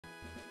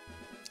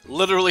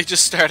Literally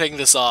just starting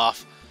this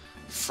off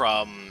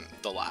from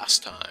the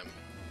last time.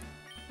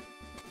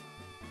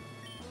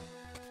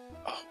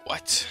 Oh,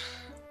 what?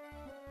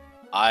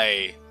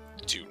 I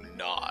do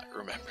not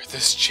remember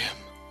this gym.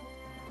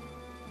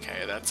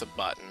 Okay, that's a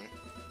button.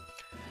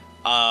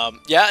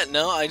 Yeah,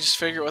 no, I just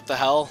figured, what the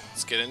hell?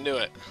 Let's get into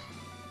it.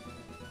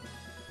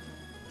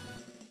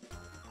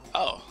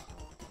 Oh.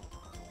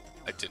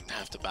 I didn't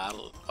have to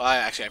battle... Well,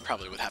 actually, I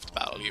probably would have to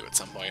battle you at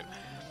some point.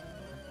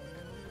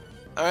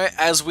 Alright,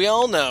 as we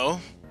all know,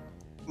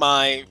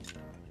 my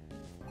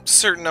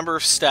certain number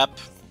of step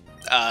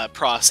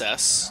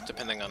process,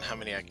 depending on how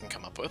many I can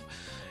come up with,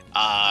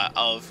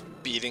 of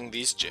beating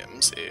these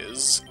gyms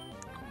is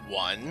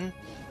 1,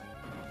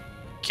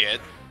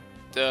 get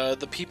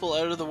the people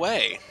out of the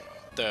way.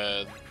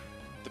 The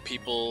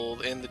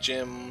people in the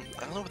gym,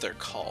 I don't know what they're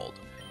called.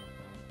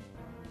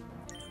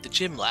 The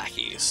gym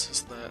lackeys,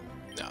 is that?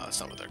 No, that's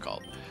not what they're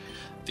called.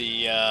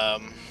 The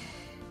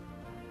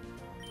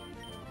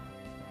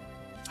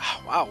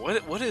wow,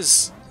 what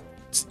is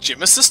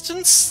gym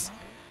assistants?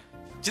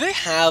 Do they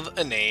have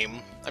a name?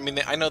 I mean,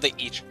 I know they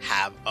each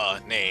have a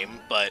name,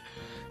 but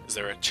is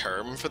there a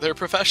term for their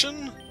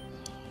profession?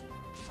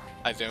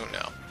 I don't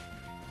know.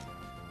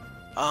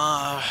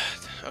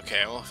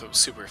 Okay, well, if it was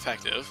super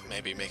effective,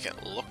 maybe make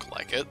it look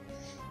like it.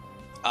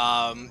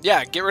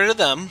 Yeah, get rid of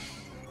them,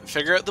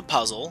 figure out the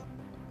puzzle,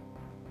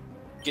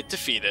 get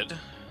defeated,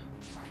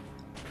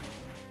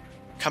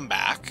 come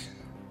back,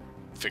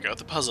 figure out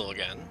the puzzle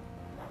again,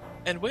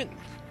 and win.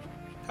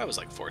 That was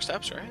like 4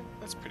 steps, right?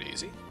 That's pretty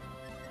easy.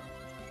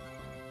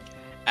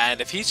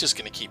 And if he's just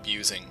gonna keep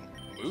using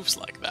moves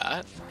like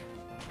that,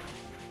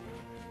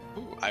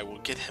 ooh, I will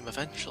get him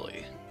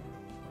eventually.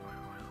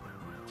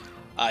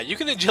 You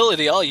can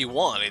agility all you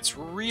want, it's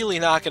really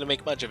not gonna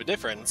make much of a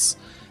difference,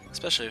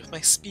 especially with my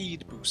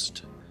speed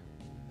boost.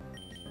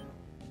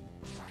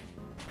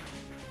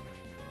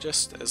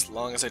 Just as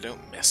long as I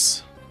don't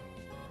miss.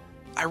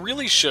 I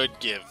really should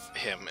give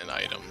him an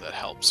item that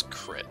helps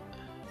crit.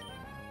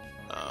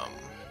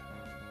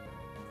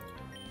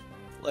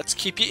 Let's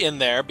keep you in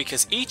there,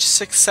 because each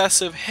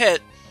successive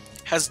hit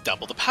has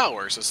double the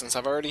power, so since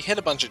I've already hit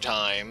a bunch of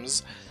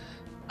times,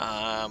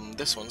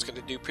 this one's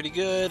gonna do pretty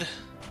good.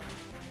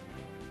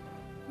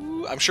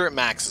 Ooh, I'm sure it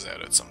maxes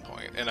out at some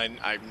point, and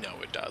I know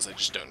it does, I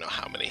just don't know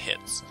how many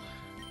hits.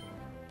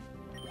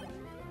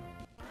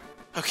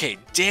 Okay,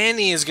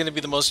 Danny is going to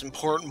be the most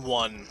important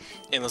one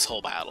in this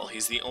whole battle.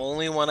 He's the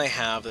only one I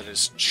have that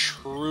is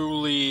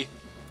truly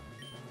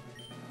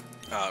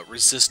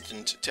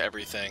resistant to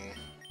everything.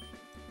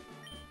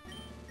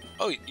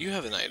 Oh, you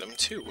have an item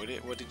too.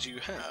 What did you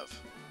have?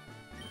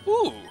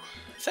 Ooh,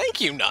 thank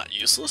you, Not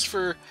Useless,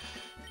 for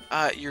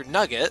your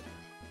nugget.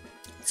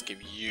 Let's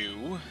give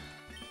you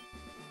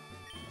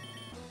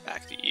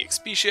back the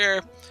EXP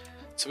share.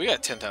 So we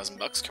got 10,000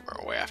 bucks coming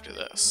our way after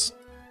this.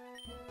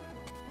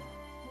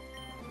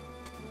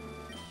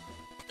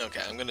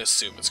 Okay, I'm gonna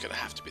assume it's gonna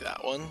have to be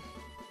that one.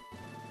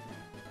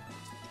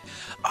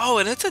 Oh,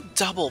 and it's a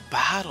double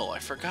battle. I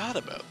forgot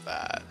about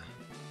that.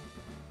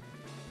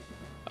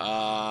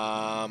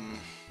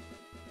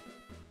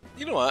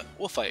 You know what?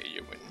 We'll fight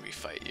you when we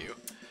fight you.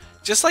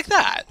 Just like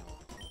that.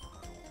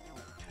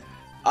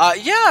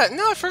 Yeah,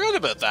 no, I forgot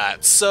about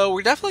that. So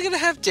we're definitely gonna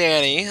have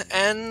Danny,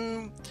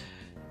 and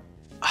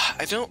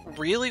I don't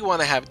really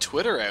want to have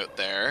Twitter out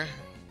there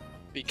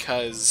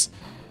because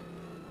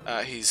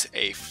he's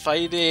a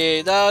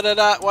fighting.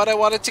 What I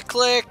wanted to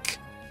click.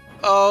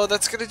 Oh,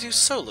 that's gonna do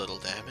so little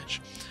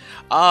damage.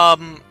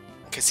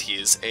 Because he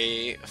is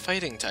a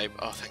fighting type.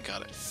 Oh, thank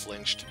God, it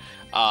flinched.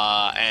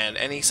 And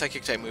any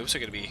psychic type moves are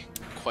gonna be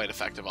quite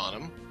effective on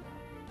him.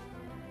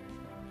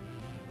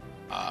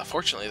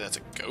 Fortunately, that's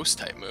a ghost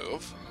type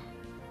move.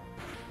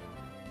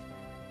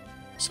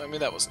 So I mean,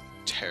 that wasn't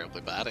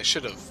terribly bad. I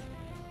should have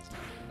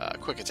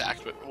quick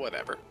attacked, but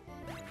whatever.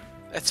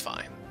 It's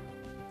fine.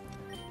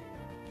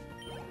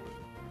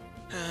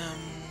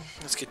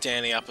 Let's get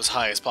Danny up as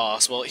high as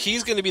possible.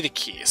 He's going to be the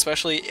key,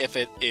 especially if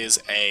it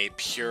is a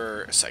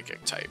pure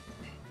psychic type.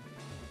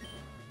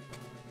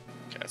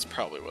 Okay, that's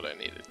probably what I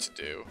needed to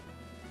do.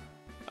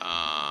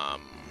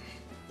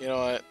 You know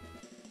what?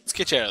 Let's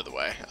get you out of the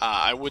way.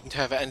 I wouldn't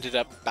have ended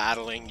up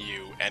battling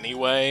you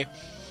anyway,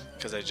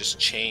 because I just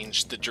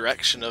changed the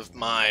direction of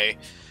my,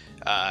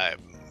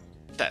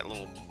 that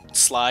little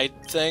slide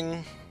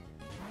thing.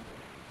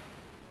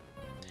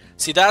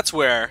 See, that's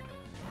where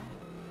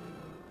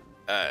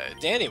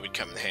Danny would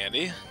come in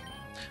handy,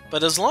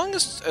 but as long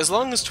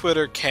as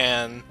Twitter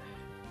can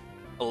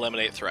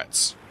eliminate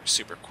threats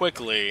super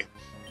quickly,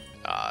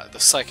 the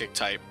psychic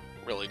type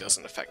really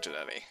doesn't affect it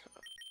any.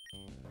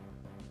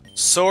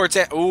 Swords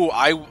and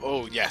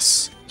oh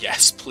yes,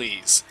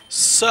 please.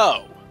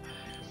 So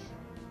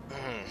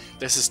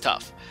this is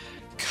tough,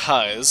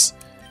 cause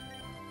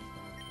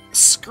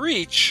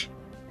Screech.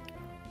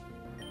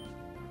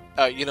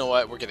 You know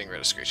what? We're getting rid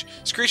of Screech.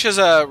 Screech has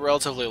a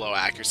relatively low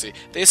accuracy.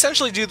 They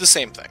essentially do the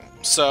same thing.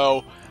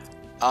 So,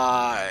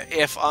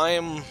 if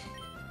I'm...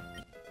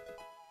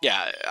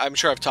 Yeah, I'm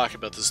sure I've talked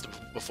about this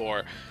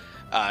before,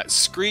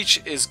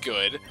 Screech is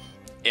good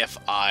if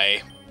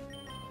I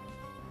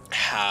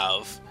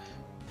have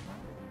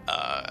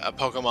a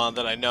Pokemon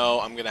that I know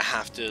I'm gonna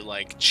have to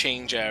like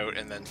change out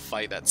and then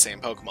fight that same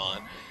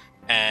Pokemon.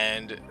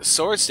 And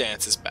Swords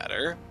Dance is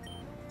better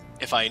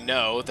if I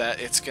know that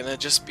it's gonna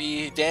just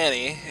be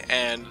Danny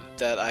and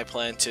that I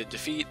plan to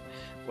defeat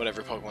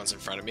whatever Pokemon's in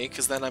front of me,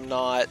 because then I'm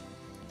not...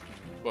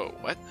 Whoa,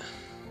 what?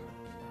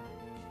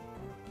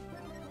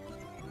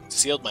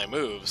 Sealed my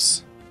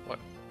moves. What?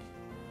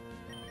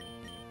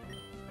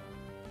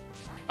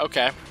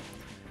 Okay. I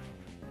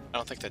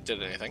don't think that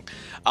did anything.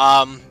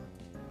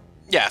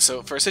 Yeah,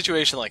 so for a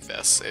situation like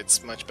this,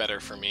 it's much better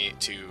for me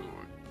to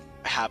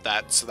have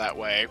that so that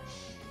way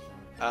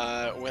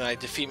when I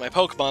defeat my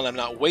Pokemon, I'm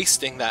not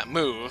wasting that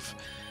move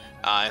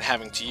and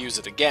having to use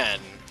it again.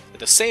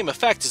 The same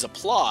effect is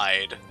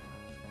applied.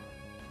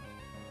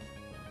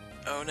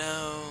 Oh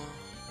no.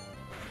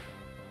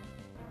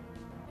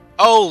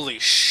 Holy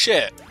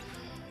shit.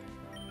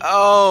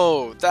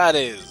 Oh, that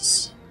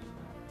is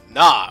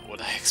not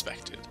what I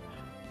expected.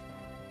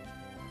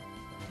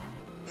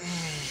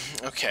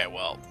 Okay,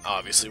 well,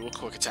 obviously we'll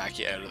quick attack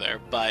you out of there,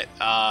 but,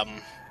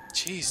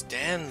 geez,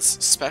 Dan's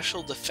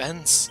special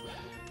defense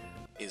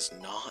is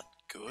not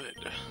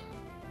good.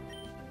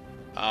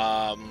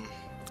 I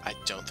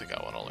don't think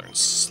I want to learn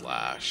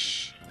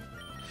Slash.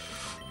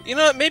 You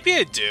know what, maybe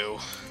I do.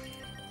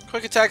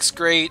 Quick attack's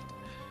great,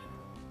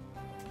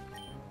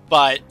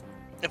 but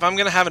if I'm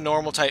gonna have a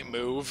normal type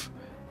move,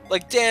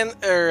 like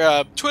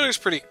Twitter's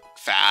pretty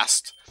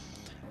fast,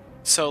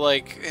 so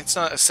like it's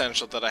not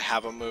essential that I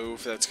have a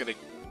move that's gonna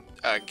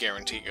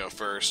guarantee go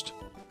first.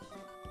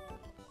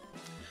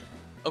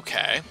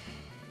 Okay.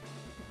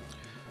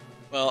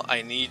 Well,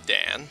 I need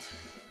Dan.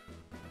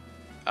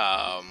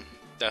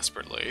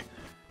 Desperately.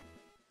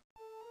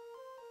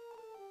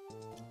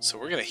 So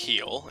we're gonna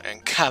heal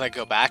and kind of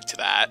go back to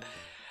that,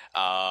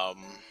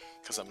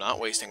 because I'm not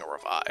wasting a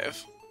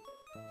revive.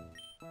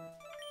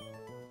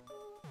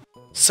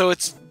 So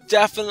it's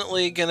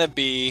definitely gonna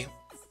be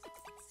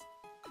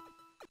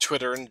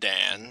Twitter and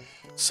Dan.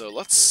 So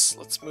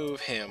let's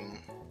move him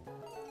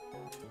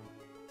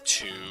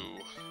to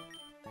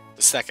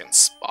the second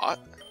spot.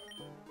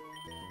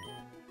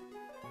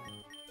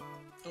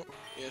 Oh,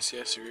 yes,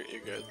 you're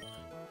good.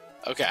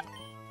 Okay.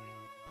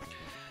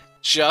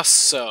 Just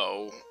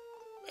so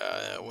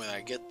when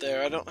I get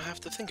there, I don't have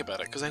to think about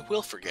it, because I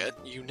will forget.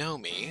 You know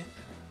me.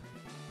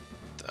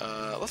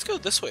 Let's go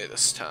this way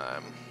this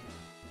time.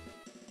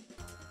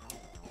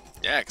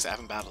 Yeah, because I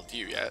haven't battled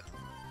you yet.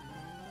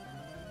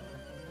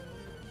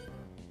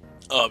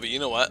 Oh, but you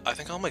know what? I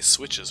think all my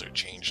switches are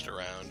changed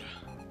around.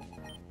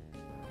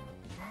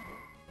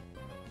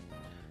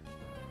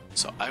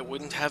 So I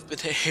wouldn't have been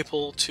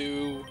able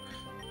to...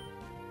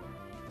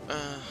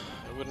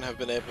 I wouldn't have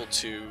been able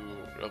to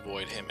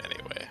avoid him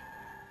anyway.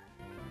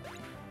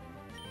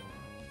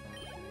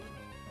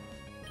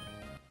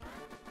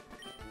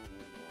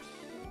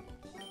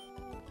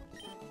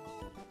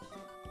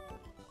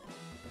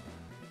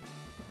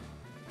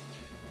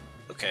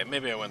 Okay,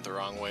 maybe I went the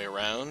wrong way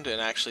around, and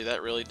actually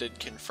that really did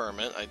confirm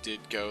it. I did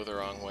go the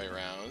wrong way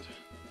around.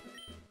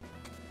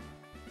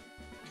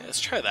 Okay, let's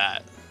try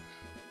that.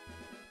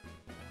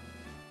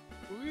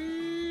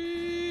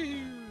 Woo!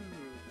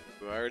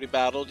 I already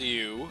battled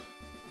you.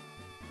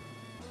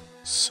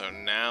 So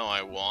now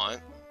I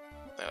want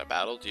that I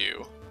battled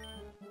you.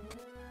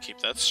 Keep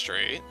that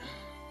straight.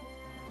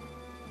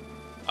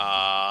 And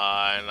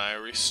I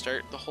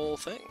restart the whole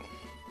thing.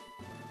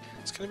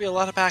 It's gonna be a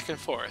lot of back and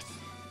forth.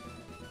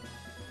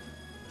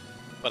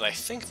 But I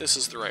think this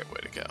is the right way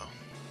to go.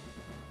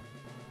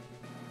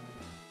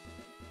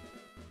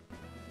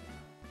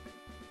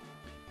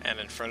 And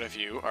in front of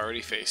you,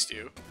 already faced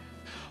you.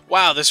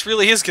 Wow, this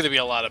really is going to be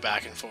a lot of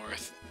back and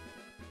forth.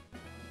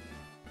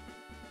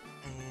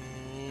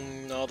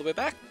 All the way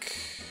back.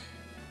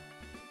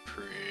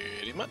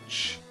 Pretty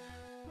much.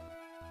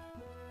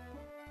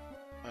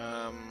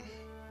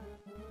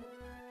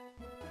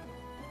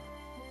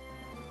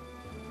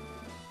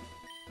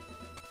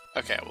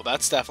 Okay, well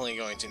that's definitely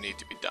going to need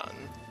to be done.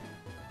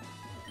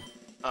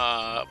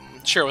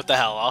 Sure, what the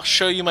hell. I'll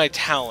show you my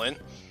talent,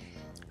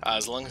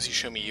 as long as you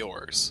show me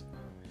yours.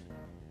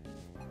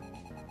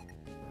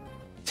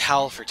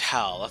 Towel for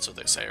towel, that's what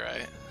they say,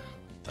 right?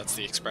 That's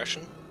the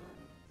expression?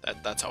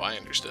 That's how I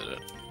understood it.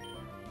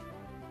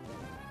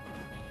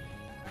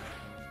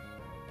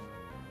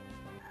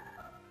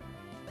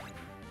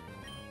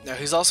 Now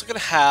he's also going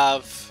to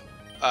have,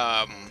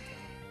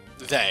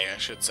 they, I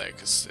should say,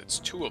 because it's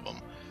two of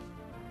them.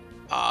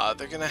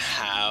 They're going to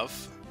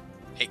have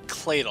a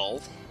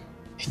Cladle,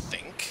 I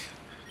think.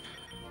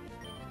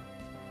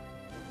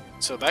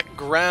 So that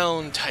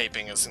ground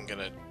typing isn't going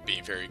to be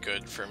very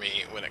good for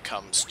me when it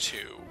comes to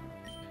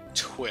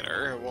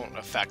Twitter. It won't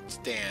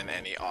affect Dan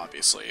any,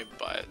 obviously,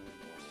 but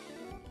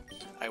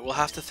I will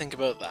have to think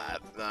about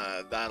that.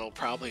 That'll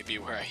probably be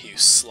where I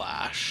use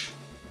Slash.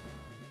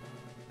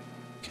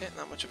 Okay,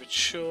 not much of a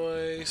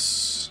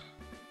choice.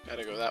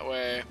 Gotta go that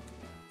way.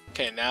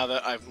 Okay, now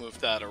that I've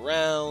moved that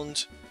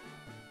around,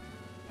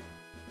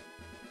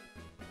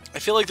 I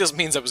feel like this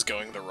means I was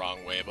going the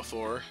wrong way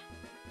before.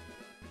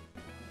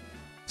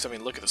 So, I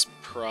mean, look at this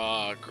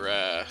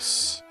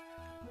progress.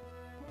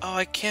 Oh,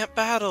 I can't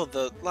battle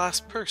the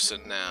last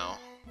person now.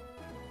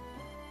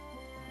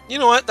 You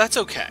know what? That's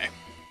okay.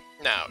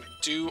 Now,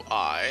 do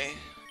I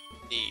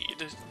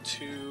need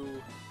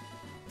to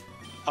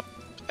up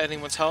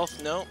anyone's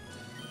health? No.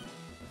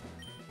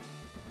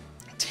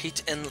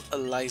 Tate and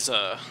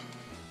Eliza.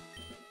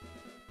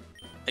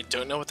 I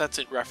don't know what that's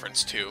in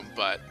reference to,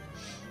 but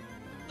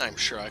I'm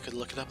sure I could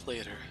look it up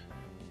later.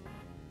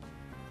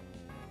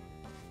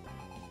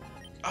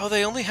 Oh,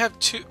 they only have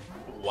 2...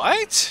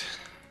 What?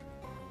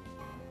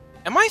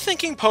 Am I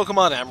thinking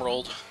Pokemon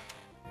Emerald?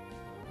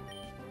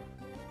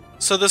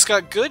 So this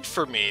got good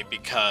for me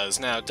because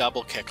now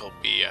Double Kick will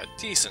be a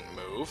decent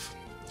move.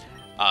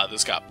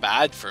 This got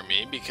bad for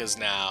me because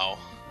now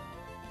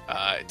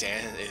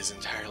Dan is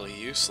entirely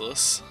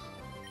useless.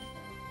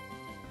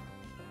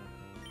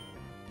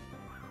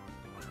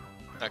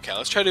 Okay,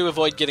 let's try to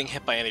avoid getting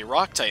hit by any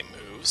Rock-type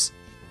moves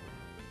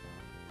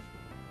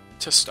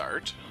to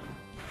start.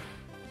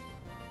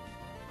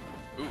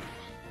 Ooh.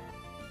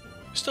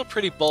 They're still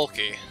pretty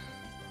bulky.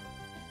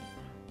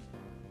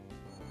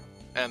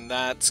 And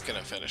that's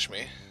gonna finish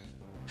me.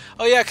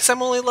 Oh yeah, because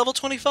I'm only level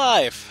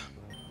 25!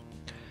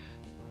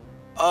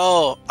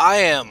 Oh, I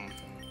am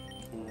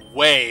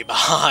way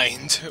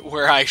behind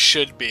where I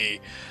should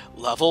be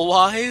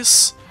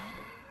level-wise.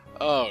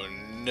 Oh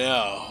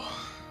no.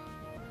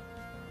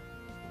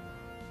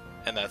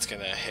 And that's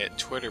gonna hit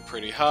Twitter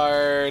pretty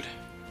hard.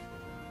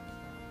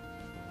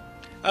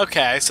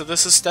 Okay, so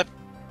this is step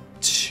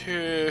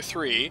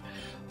 3.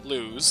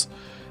 Lose.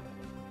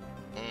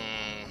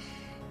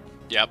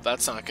 Yep,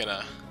 that's not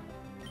gonna...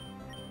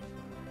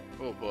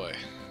 Oh boy.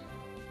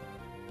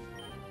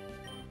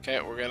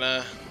 Okay, we're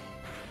gonna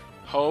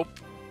hope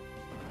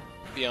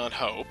beyond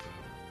hope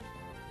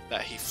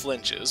that he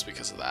flinches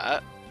because of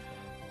that.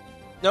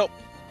 Nope.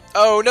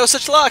 Oh, no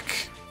such luck!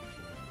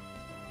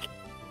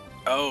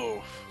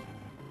 Oh.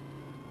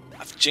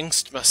 I've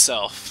jinxed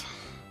myself.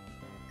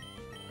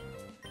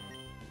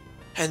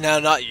 And now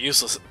not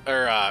useless,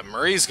 or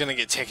Marie's gonna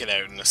get taken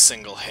out in a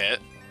single hit.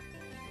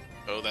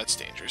 Oh, that's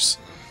dangerous.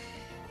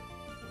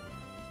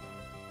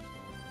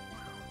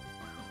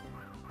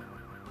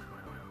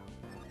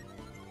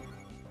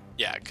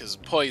 Yeah, because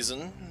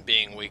poison,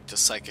 being weak to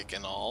psychic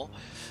and all.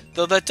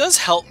 Though that does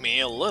help me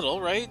a little,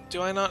 right?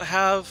 Do I not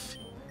have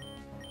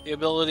the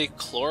ability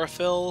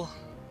Chlorophyll?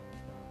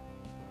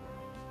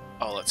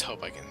 Oh, let's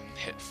hope I can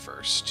hit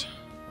first.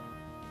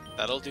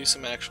 That'll do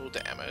some actual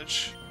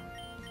damage.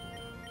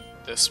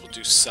 This will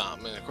do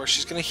some, and of course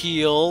she's gonna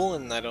heal,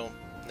 and I don't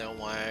know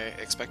why I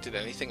expected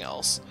anything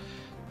else.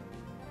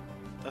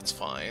 That's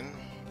fine.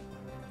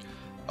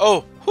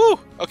 Oh, whew!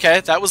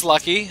 Okay, that was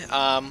lucky.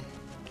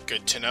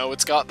 Good to know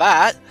it's got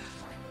that.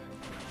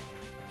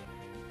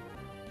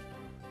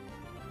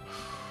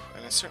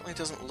 And it certainly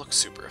doesn't look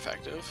super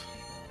effective.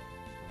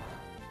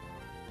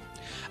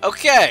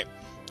 Okay,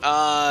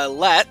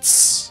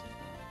 let's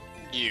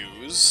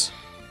use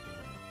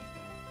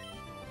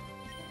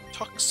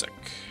Toxic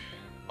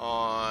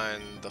on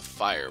the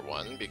fire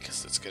one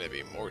because it's going to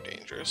be more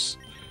dangerous.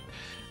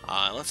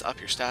 Let's up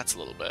your stats a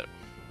little bit.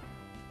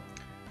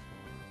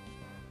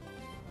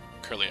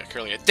 Curlia,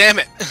 Curlia. Damn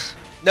it!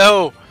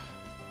 No!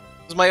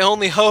 It was my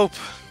only hope.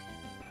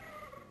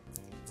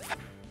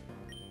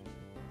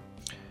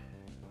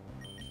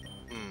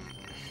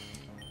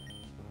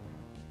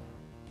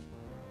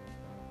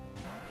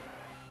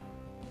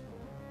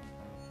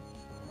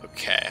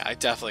 Okay, I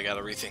definitely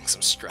gotta rethink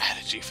some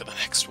strategy for the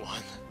next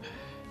one.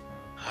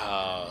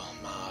 Oh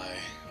my.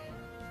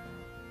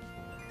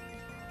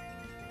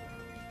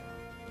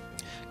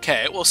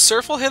 Okay, well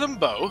Surf will hit them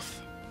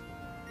both,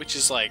 which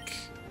is like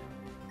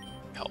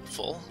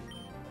helpful.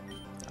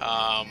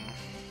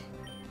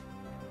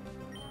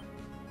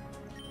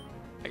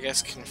 I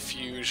guess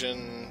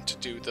Confusion to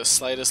do the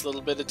slightest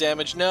little bit of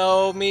damage.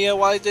 No, Mia,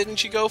 why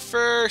didn't you go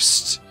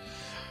first?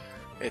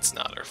 It's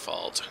not her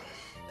fault.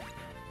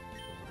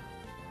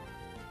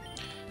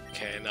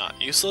 Okay, not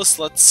useless.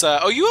 Let's,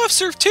 oh, you have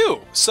Surf too!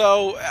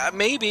 So,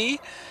 maybe.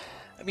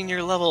 I mean,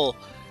 you're level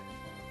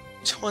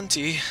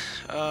 20,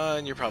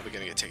 and you're probably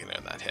gonna get taken out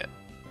in that hit.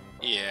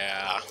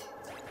 Yeah.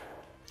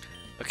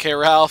 Okay,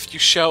 Ralph, you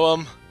show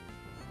him.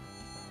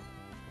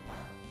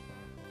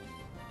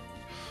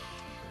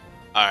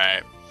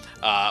 Alright.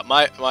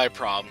 My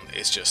problem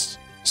is just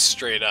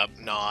straight up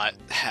not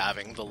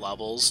having the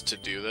levels to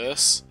do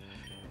this.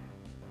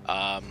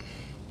 Oh,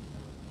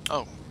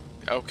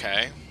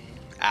 okay.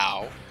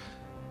 Ow.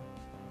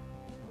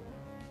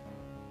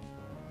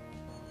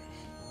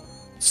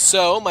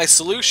 So, my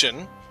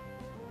solution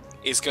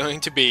is going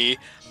to be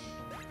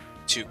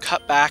to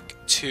cut back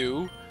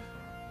to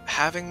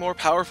having more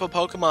powerful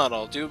Pokemon.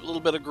 I'll do a little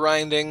bit of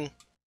grinding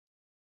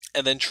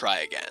and then try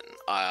again.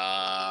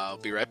 I'll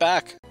be right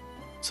back.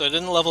 So I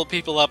didn't level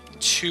people up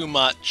too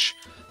much,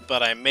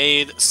 but I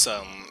made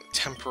some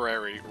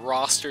temporary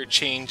roster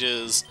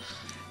changes,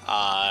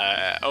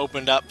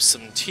 opened up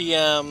some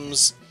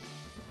TMs,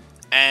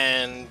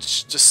 and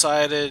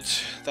decided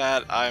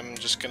that I'm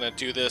just gonna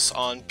do this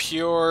on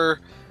pure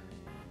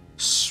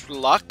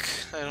luck.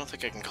 I don't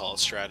think I can call it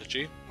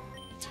strategy.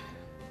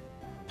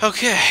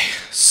 Okay,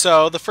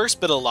 so the first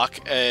bit of luck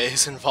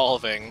is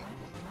involving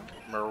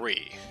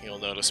Marie. You'll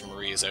notice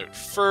Marie is out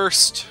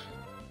first.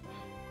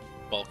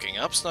 Bulking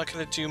up's not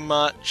going to do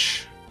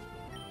much.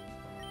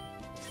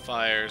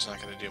 Fire's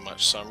not going to do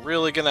much, so I'm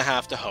really going to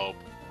have to hope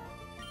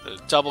that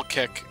a double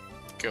kick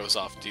goes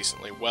off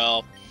decently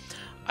well.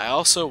 I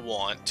also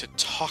want to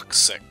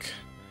Toxic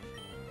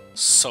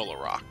Solar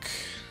Rock,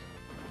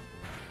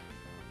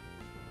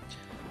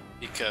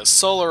 because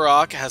Solar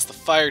Rock has the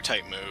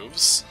Fire-type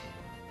moves,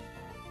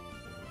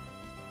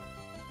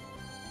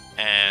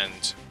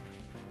 and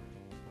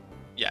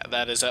yeah,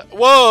 that is a...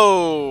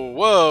 Whoa!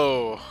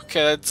 Whoa!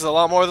 Okay, that's a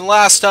lot more than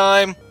last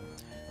time!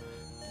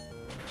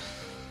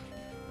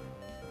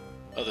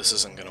 Oh, this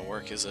isn't gonna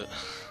work, is it?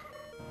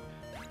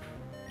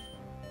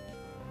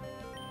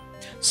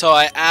 So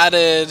I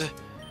added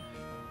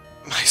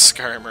my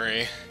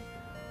Skarmory.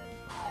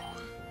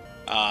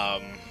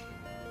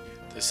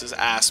 This is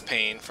Ass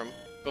Pain from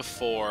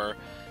before,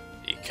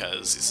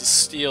 because he's a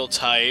Steel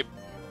type.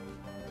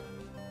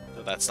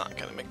 So that's not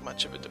gonna make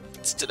much of a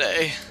difference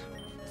today.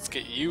 Let's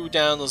get you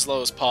down as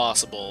low as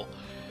possible.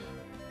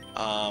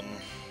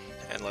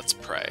 And let's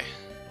pray.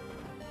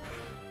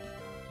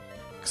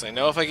 Because I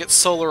know if I get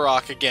Solar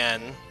Rock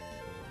again,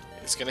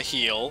 it's gonna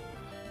heal.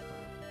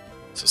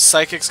 So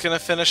Psychic's gonna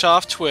finish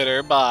off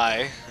Twitter.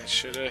 Bye. I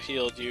should have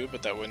healed you,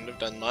 but that wouldn't have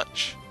done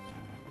much.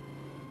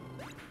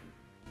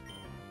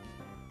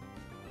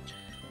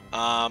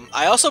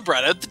 I also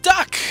brought out the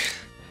Duck!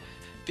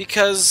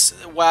 Because,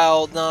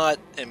 while not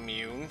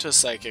immune to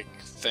psychic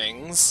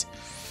things...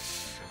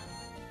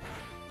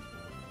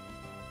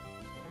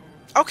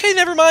 Okay,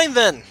 never mind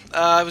then!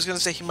 I was gonna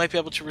say he might be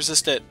able to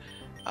resist it,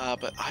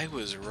 but I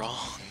was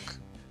wrong.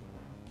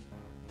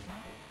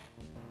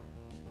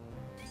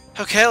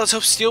 Okay, let's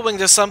hope Steel Wing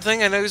does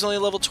something. I know he's only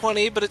level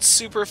 20, but it's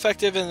super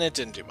effective and it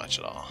didn't do much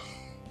at all.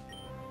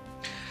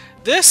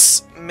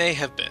 This may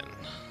have been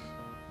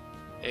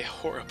a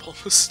horrible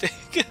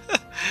mistake.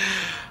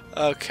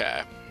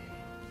 Okay.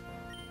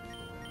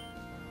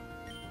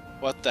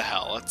 What the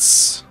hell?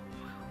 Let's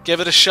give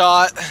it a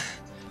shot.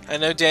 I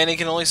know Danny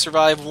can only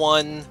survive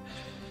one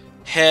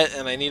hit,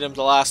 and I need him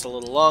to last a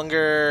little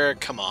longer.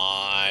 Come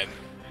on.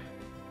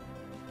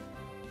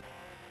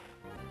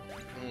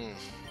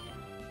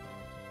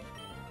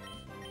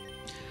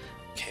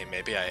 Okay,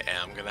 maybe I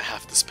am gonna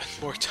have to spend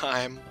more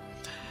time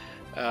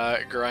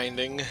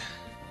grinding.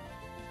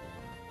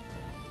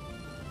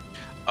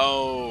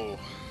 Oh.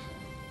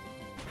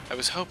 I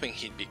was hoping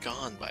he'd be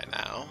gone by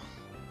now.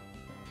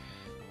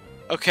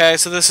 Okay,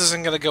 so this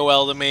isn't gonna go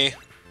well to me.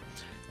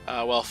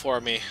 Well, for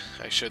me,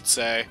 I should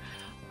say.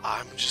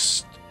 I'm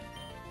just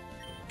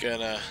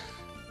gonna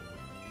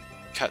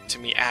cut to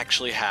me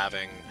actually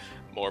having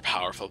more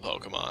powerful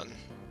Pokemon.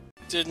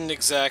 Didn't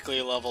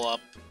exactly level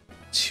up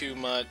too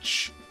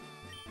much.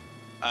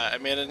 I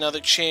made another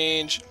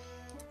change.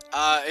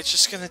 It's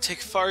just gonna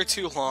take far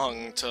too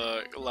long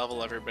to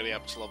level everybody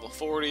up to level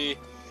 40.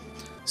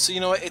 So you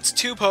know what, it's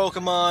 2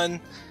 Pokemon.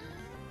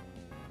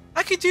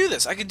 I could do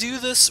this. I could do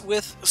this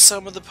with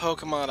some of the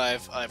Pokemon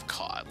I've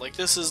caught. Like,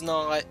 this is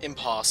not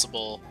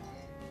impossible.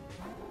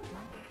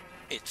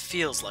 It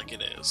feels like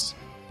it is.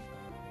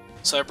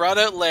 So I brought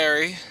out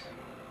Larry,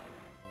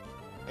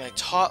 and I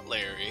taught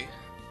Larry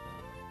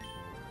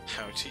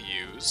how to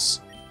use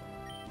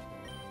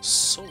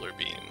Solar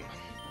Beam.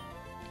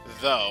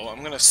 Though,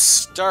 I'm gonna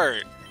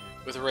start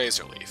with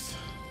Razor Leaf.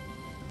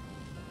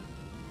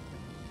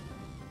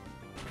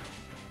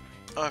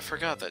 Oh, I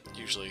forgot that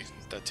usually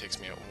that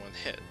takes me out 1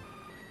 hit.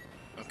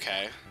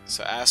 Okay,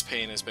 so Ass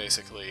Pain is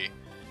basically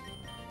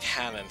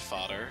cannon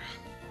fodder.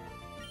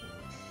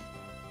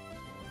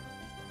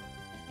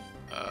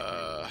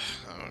 Oh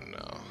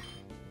no.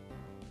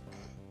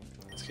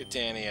 Let's get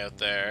Danny out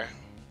there.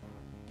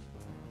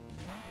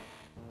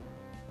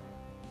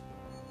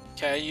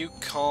 Okay, you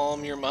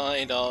calm your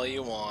mind all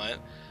you want.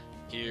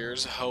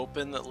 Here's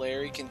hoping that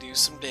Larry can do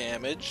some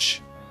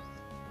damage.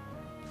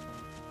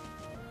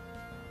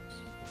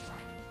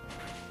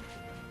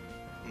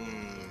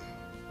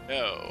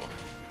 No.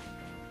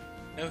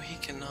 No, he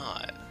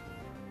cannot.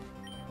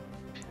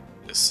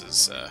 This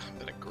has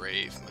been a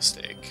grave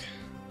mistake.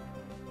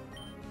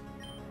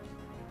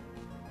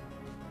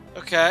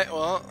 Okay,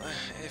 well,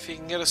 if he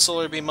can get a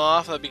Solar Beam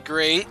off, that'd be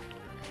great.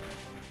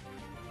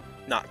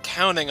 Not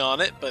counting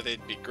on it, but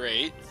it'd be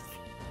great.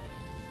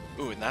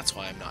 Ooh, and that's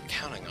why I'm not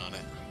counting on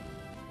it.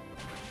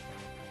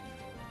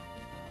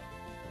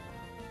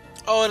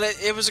 Oh, and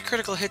it was a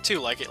critical hit too,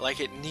 like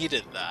it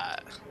needed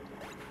that.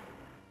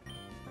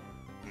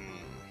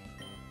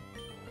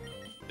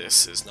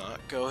 This is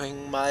not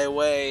going my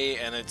way,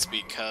 and it's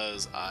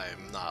because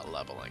I'm not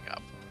leveling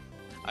up.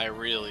 I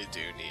really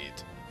do need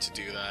to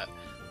do that.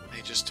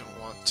 I just don't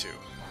want to.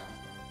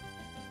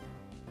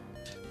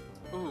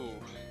 Ooh.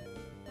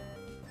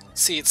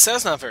 See, it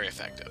says not very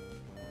effective.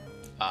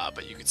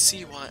 But you can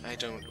see why I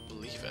don't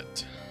believe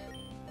it.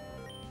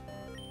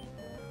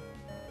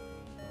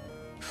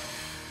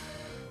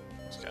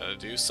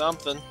 Gotta do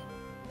something.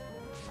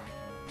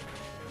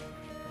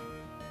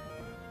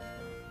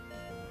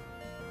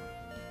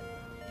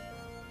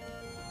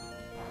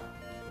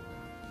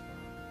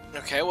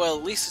 Okay, well,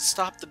 at least it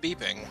stopped the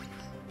beeping.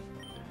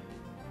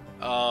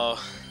 I'm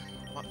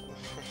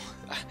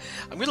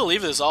gonna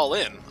leave this all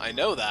in. I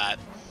know that.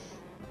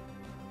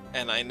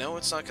 And I know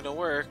it's not gonna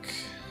work.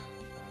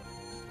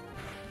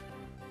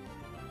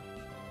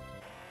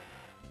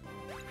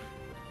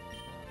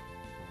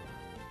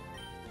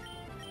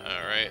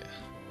 Alright.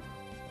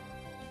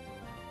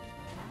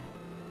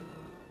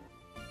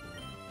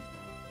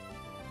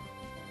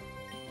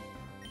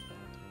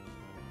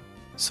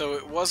 So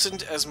it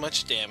wasn't as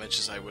much damage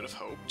as I would have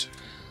hoped.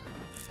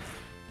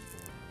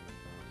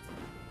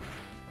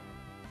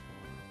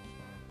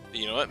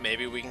 You know what?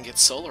 Maybe we can get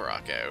Solar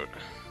Rock out.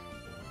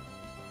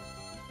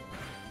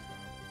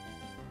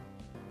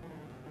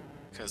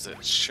 Because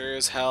it sure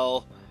as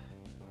hell...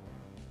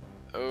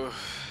 Oh...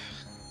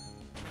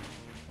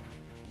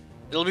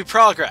 It'll be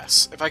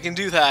progress. If I can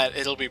do that,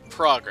 it'll be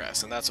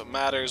progress, and that's what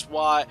matters.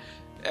 Why?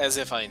 As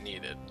if I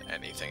needed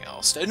anything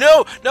else.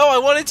 No! No, I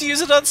wanted to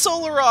use it on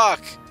Solar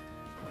Rock!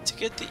 To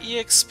get the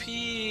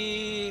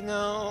EXP...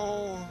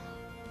 No...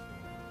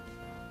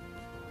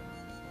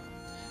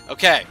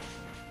 Okay.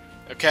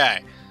 Okay.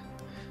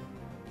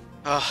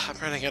 I'm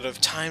running out of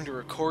time to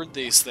record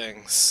these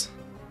things.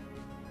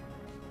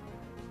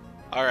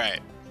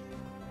 Alright.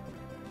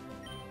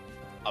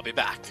 I'll be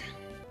back.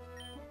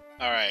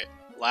 Alright.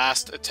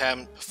 Last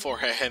attempt before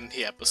I end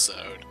the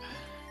episode.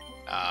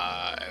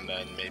 And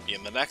then maybe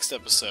in the next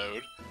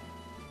episode,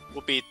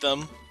 we'll beat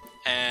them.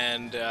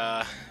 And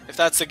if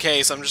that's the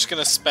case, I'm just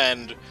gonna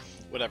spend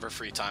whatever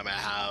free time I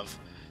have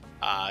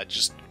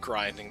just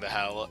grinding the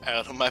hell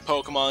out of my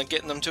Pokemon,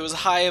 getting them to as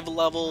high of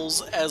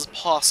levels as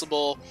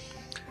possible.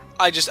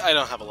 I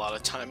don't have a lot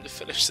of time to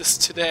finish this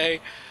today.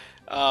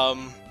 I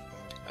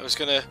was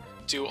gonna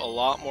do a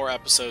lot more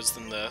episodes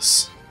than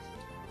this,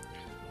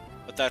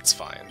 but that's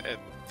fine.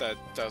 That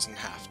doesn't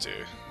have to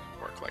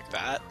work like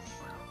that.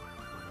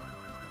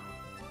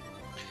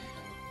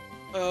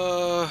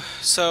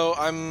 So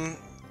I'm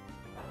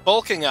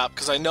bulking up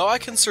because I know I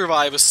can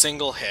survive a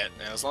single hit,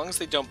 and as long as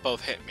they don't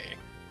both hit me,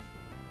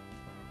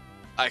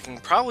 I can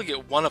probably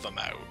get one of them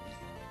out.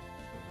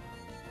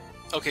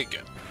 Okay,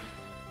 good.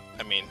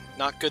 I mean,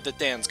 not good that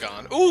Dan's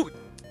gone. Ooh!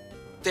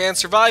 Dan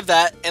survived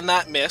that, and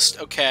that missed.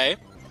 Okay.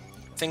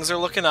 Things are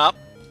looking up.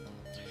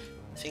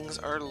 Things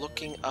are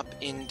looking up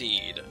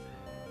indeed.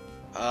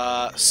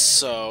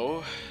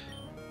 So...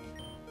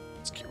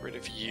 let's get rid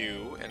of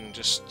you and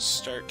just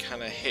start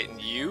kind of hitting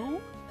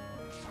you.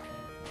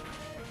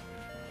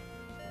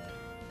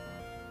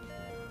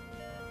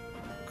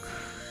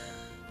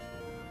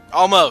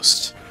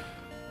 Almost.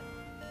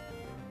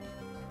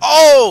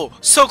 Oh!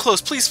 So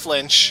close. Please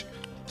flinch.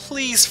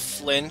 Please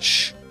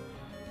flinch.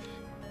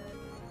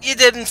 You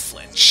didn't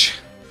flinch.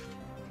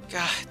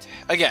 God.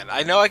 Again,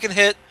 I know I can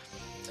hit.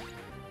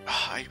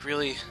 I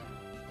really...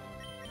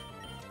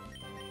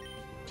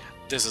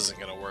 this isn't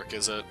gonna work,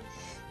 is it?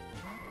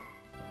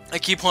 I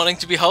keep wanting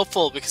to be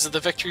helpful because of the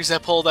victories I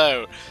pulled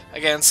out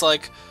against,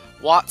 like,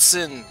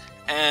 Watson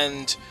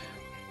and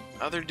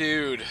other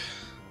dude,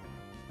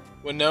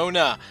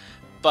 Winona,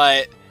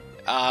 but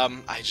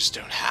I just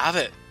don't have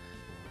it.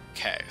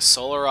 Okay,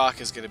 Solar Rock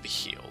is gonna be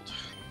healed.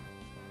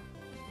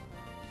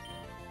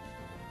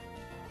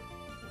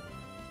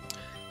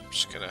 I'm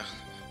just gonna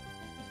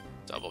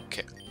double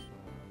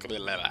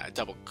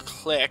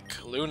click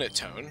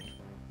Lunatone.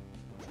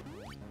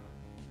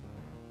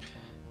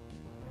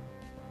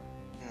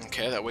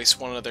 Okay, that wastes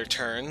one of their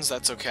turns.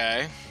 That's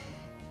okay.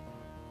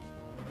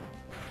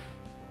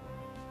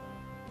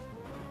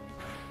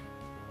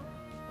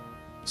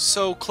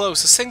 So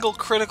close. A single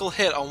critical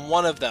hit on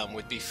one of them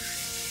would be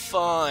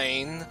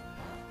fine.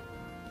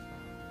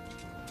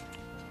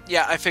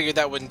 Yeah, I figured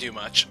that wouldn't do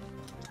much.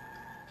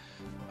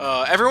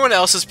 Everyone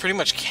else is pretty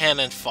much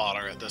cannon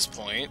fodder at this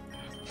point.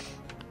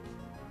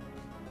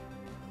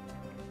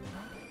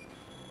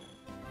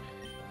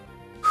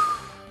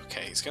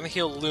 Okay, he's gonna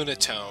heal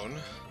Lunatone.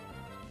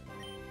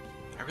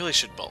 I really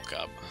should bulk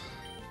up.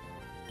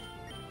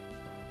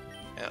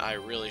 And I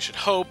really should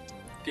hope...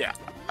 yeah,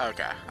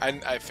 okay,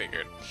 I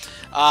figured.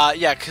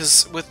 Yeah,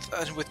 because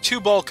with two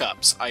bulk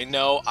ups, I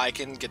know I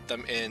can get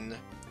them in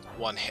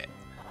one hit.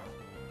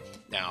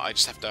 Now, I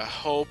just have to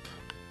hope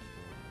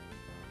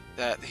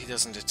that he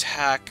doesn't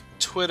attack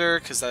Twitter,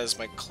 because that is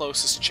my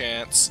closest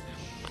chance.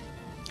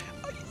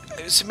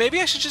 So maybe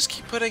I should just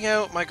keep putting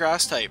out my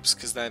grass types,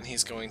 because then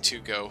he's going to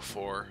go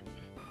for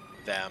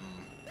them.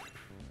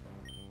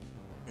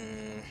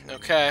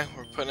 Okay,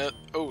 we're putting it...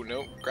 oh,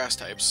 no, grass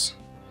types.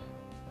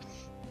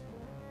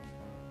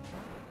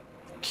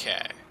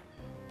 Okay.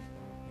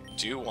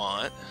 Do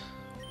want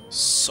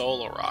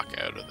Solar Rock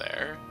out of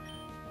there.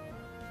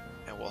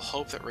 And we'll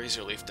hope that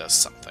Razor Leaf does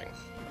something.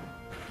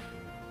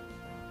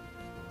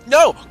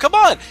 No! Come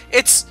on!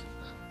 It's...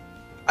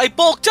 I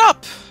bulked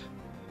up!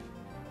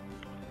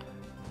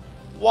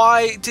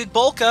 Why did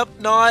bulk up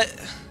not...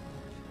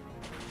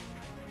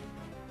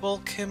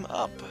 bulk him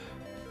up?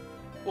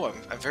 Oh,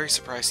 I'm very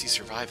surprised he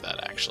survived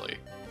that, actually.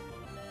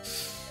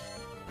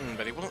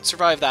 But he won't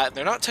survive that.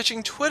 They're not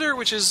touching Twitter,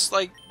 which is,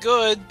 like,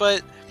 good,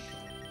 but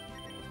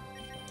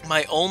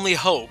my only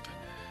hope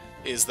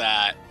is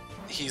that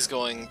he's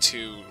going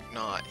to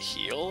not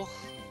heal.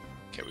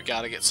 Okay, we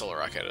gotta get Solar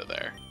Rock out of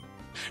there.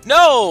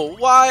 No!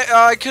 Why?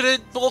 I could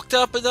have bulked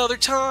up another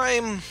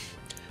time!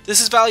 This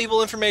is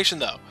valuable information,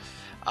 though.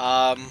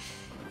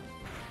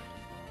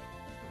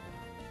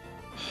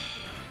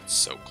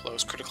 So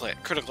close. Critical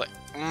hit. Critical hit.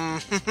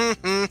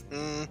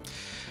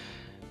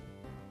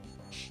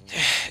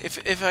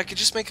 If I could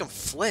just make him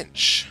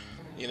flinch,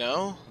 you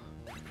know?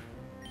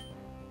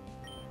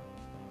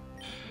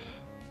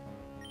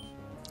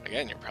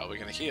 Again, you're probably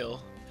gonna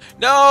heal.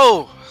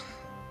 No!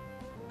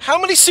 How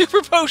many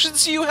super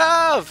potions do you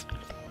have?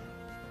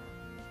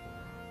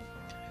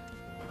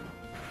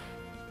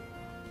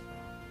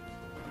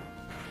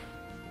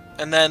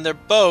 And then they're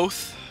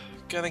both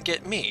gonna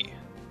get me.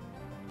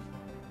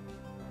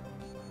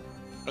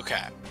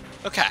 Okay.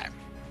 Okay.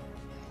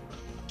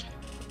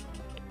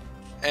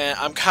 And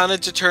I'm kind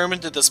of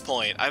determined at this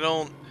point. I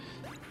don't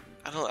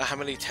know how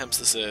many attempts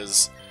this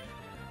is.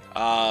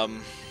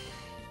 No,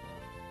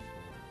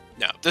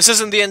 this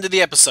isn't the end of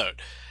the episode.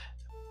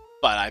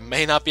 But I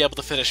may not be able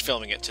to finish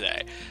filming it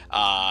today.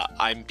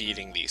 I'm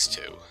beating these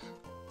two.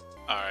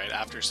 Alright,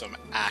 after some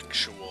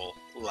actual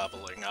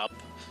leveling up,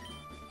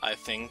 I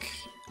think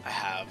I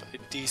have a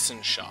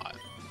decent shot.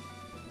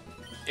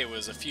 It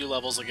was a few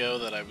levels ago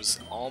that I was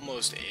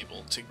almost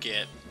able to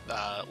get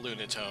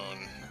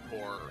Lunatone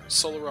or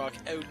Solar Rock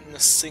out in a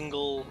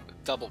single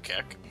double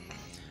kick.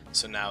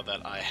 So now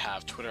that I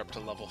have Twitter up to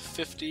level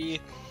 50,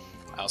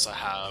 I also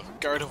have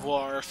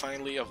Gardevoir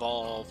finally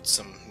evolved,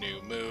 some new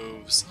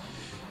moves.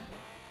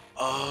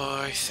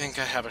 Oh, I think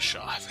I have a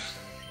shot.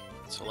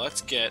 So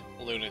let's get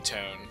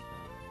Lunatone,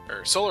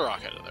 or Solar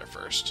Rock out of there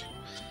first,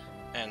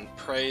 and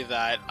pray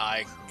that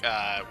I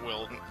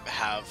will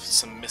have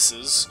some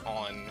misses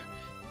on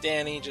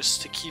Danny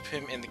just to keep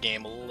him in the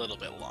game a little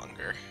bit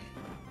longer.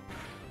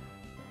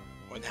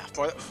 1.5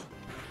 more.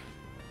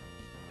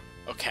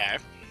 Okay.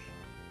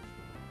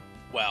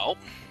 Well,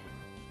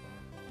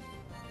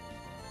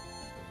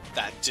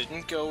 that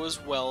didn't go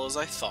as well as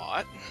I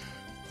thought,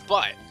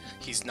 but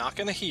he's not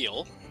going to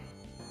heal,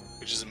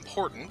 which is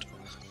important,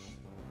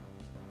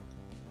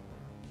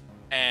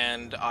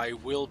 and I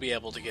will be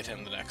able to get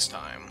him the next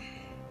time.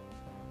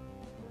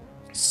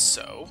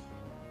 So,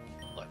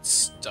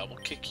 let's double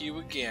kick you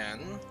again,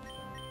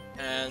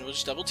 and we'll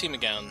just double team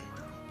again.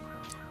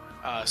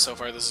 So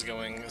far this is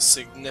going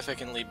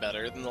significantly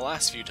better than the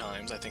last few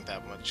times, I think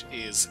that much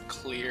is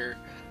clear.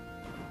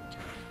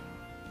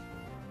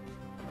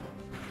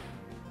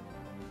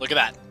 Look at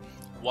that!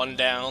 One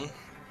down.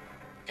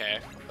 Okay,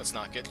 let's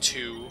not get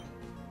too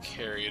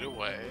carried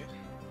away.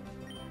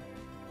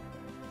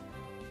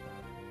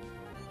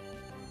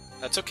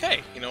 That's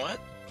okay, you know what?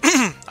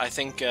 I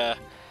think the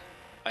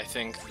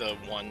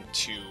one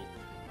to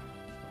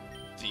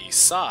the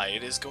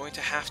side is going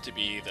to have to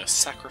be the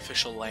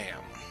sacrificial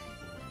lamb.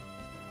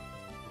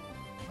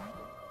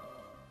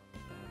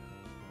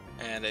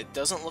 And it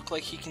doesn't look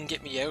like he can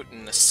get me out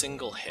in a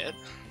single hit.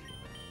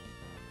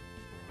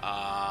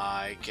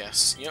 I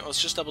guess, you know,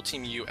 let's just double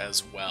team you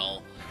as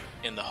well,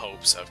 in the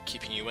hopes of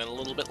keeping you in a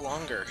little bit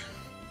longer.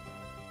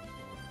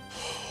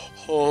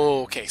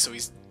 Okay, so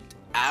he's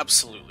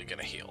absolutely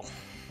gonna heal.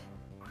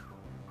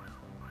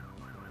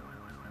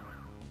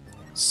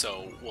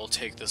 So we'll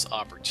take this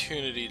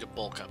opportunity to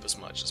bulk up as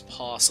much as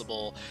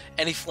possible.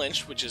 And he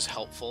flinched, which is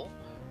helpful.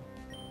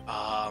 Do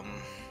I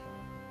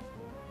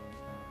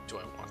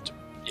want to?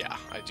 Yeah,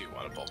 I do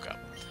want to bulk up.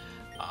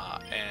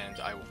 And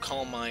I will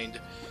Calm Mind,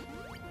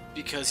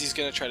 because he's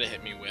going to try to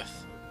hit me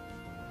with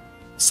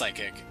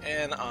Psychic,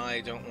 and I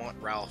don't want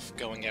Ralph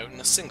going out in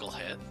a single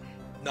hit.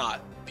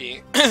 Not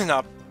being...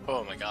 not...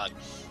 Oh my god.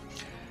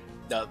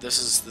 No, this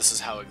is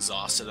how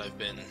exhausted I've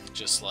been,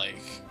 just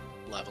like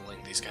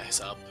leveling these guys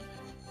up.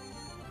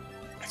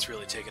 It's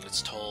really taken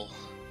its toll.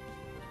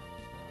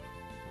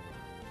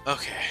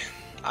 Okay,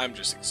 I'm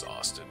just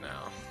exhausted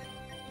now.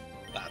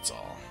 That's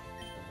all.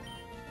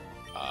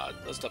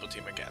 Let's double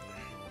team again.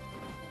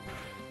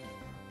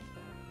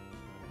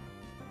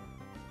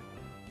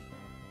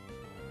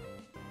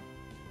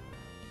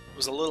 It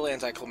was a little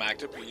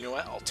anticlimactic, but you know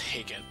what? I'll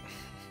take it.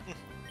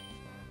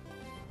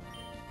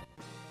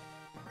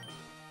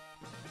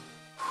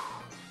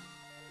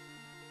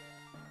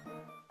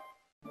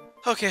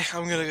 Okay,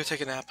 I'm gonna go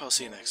take a nap. I'll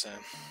see you next time.